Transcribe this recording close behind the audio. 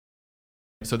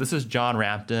So this is John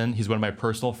Rampton. He's one of my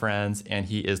personal friends, and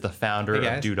he is the founder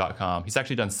of Do.com. He's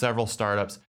actually done several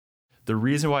startups. The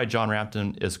reason why John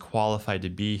Rampton is qualified to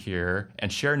be here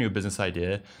and share a new business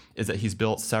idea is that he's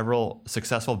built several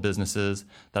successful businesses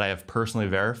that I have personally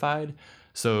verified.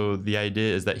 So the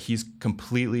idea is that he's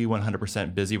completely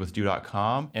 100% busy with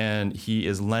Do.com, and he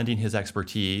is lending his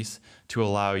expertise to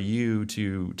allow you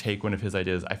to take one of his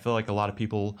ideas. I feel like a lot of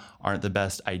people aren't the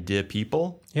best idea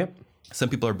people. Yep. Some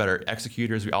people are better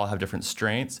executors. We all have different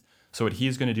strengths. So what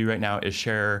he's going to do right now is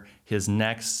share his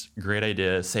next great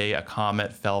idea. Say a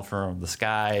comet fell from the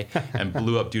sky and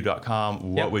blew up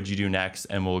Do.com. What would you do next?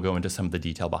 And we'll go into some of the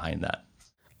detail behind that.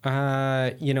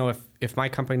 If my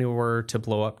company were to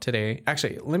blow up today,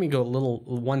 actually, let me go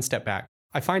one step back.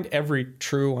 I find every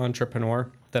true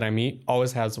entrepreneur that I meet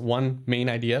always has one main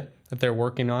idea that they're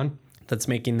working on that's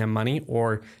making them money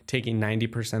or taking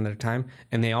 90% of their time.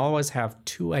 And they always have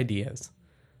two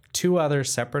other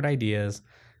separate ideas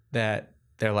that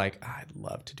they're like, I'd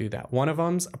love to do that. One of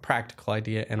them's a practical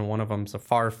idea and one of them's a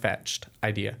far-fetched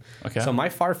idea. Okay. So my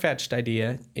far-fetched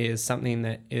idea is something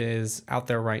that is out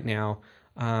there right now.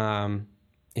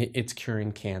 It's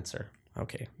curing cancer.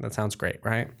 Okay, that sounds great,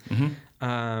 right?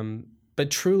 Mm-hmm. But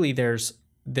truly, there's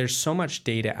so much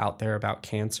data out there about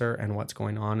cancer and what's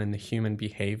going on in the human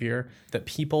behavior that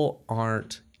people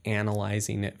aren't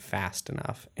analyzing it fast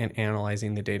enough and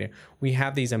analyzing the data. We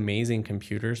have these amazing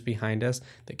computers behind us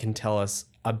that can tell us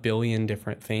a billion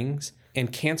different things,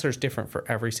 and cancer is different for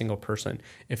every single person.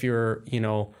 If you're,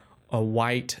 a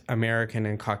white American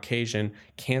and Caucasian,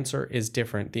 cancer is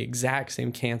different. The exact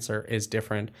same cancer is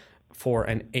different for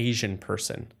an Asian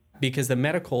person because the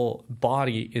medical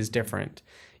body is different.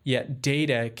 Yet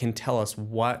data can tell us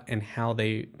what and how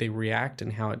they react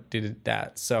and how it did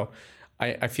that. So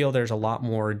I feel there's a lot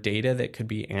more data that could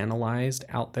be analyzed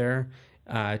out there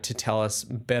to tell us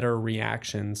better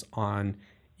reactions on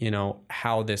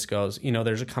how this goes.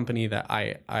 There's a company that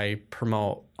I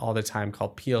promote all the time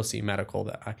called POC Medical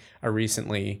that I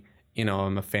recently,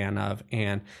 I'm a fan of.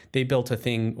 And they built a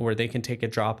thing where they can take a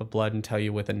drop of blood and tell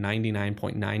you with a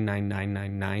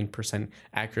 99.99999%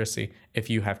 accuracy if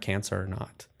you have cancer or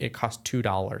not. It costs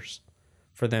 $2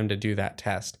 for them to do that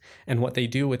test. And what they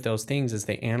do with those things is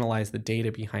they analyze the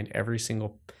data behind every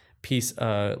single piece,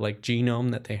 like genome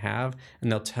that they have,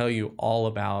 and they'll tell you all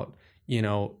about,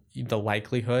 the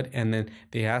likelihood, and then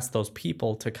they ask those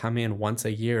people to come in once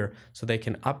a year so they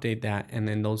can update that. And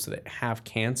then those that have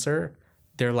cancer,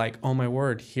 they're like, oh my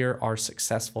word, here are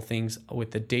successful things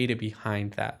with the data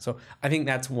behind that. So I think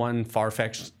that's one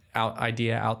far-fetched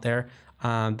idea out there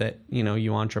that,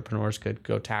 you entrepreneurs could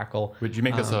go tackle. Would you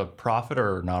make this a profit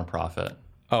or nonprofit?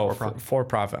 Oh, for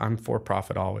profit. I'm for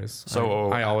profit always.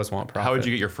 So I always want profit. How would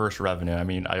you get your first revenue? I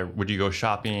mean, would you go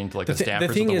shopping to the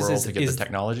Stanfords of the world to get the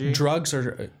technology? Drugs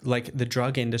are the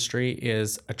drug industry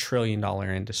is $1 trillion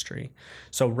industry.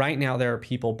 So right now there are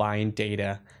people buying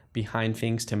data behind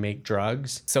things to make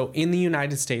drugs. So in the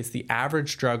United States, the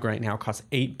average drug right now costs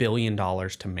 $8 billion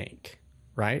to make.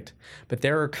 Right? But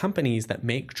there are companies that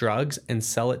make drugs and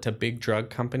sell it to big drug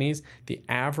companies. The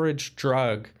average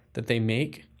drug that they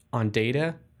make on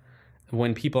data,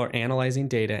 when people are analyzing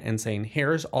data and saying,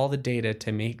 here's all the data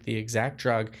to make the exact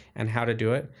drug and how to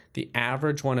do it, the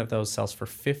average one of those sells for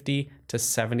 $50 to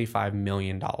 $75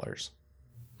 million.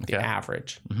 The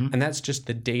average. Mm-hmm. And that's just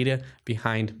the data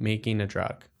behind making a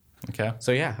drug. Okay.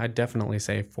 So yeah, I'd definitely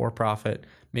say for profit,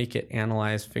 make it,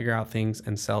 analyze, figure out things,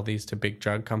 and sell these to big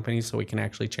drug companies so we can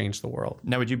actually change the world.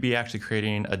 Now, would you be actually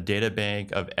creating a data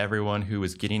bank of everyone who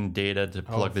is getting data to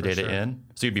plug the data in?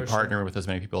 So you'd be partnering with as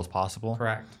many people as possible?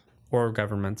 Correct. Or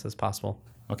governments as possible.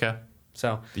 Okay.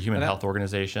 So the Human Health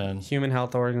Organization. Human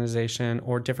Health Organization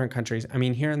or different countries. I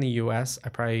mean, here in the U.S., I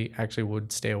probably actually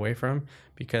would stay away from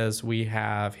because we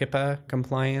have HIPAA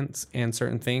compliance and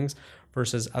certain things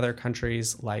versus other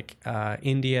countries like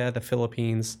India, the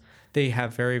Philippines. They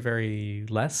have very, very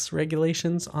less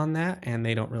regulations on that, and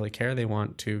they don't really care. They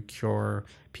want to cure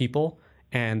people,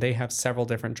 and they have several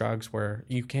different drugs where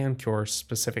you can cure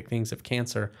specific things of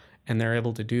cancer, and they're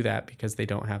able to do that because they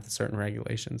don't have the certain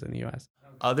regulations in the U.S.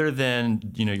 Other than,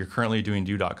 you're currently doing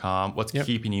Do.com, what's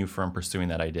keeping you from pursuing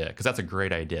that idea? Because that's a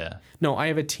great idea. No, I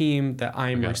have a team that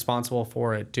I'm responsible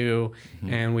for at Do,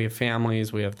 and we have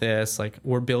families, we have this.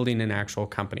 We're building an actual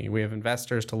company. We have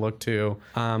investors to look to.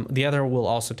 The other will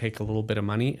also take a little bit of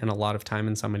money and a lot of time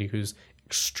and somebody who's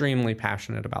extremely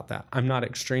passionate about that. I'm not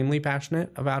extremely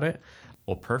passionate about it.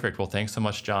 Well, perfect. Well, thanks so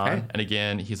much, John. Okay. And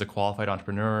again, he's a qualified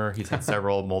entrepreneur. He's had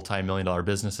several multi-million-dollar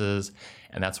businesses,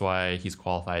 and that's why he's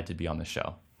qualified to be on the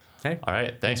show. Okay. All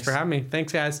right. Thanks for having me.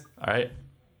 Thanks, guys. All right.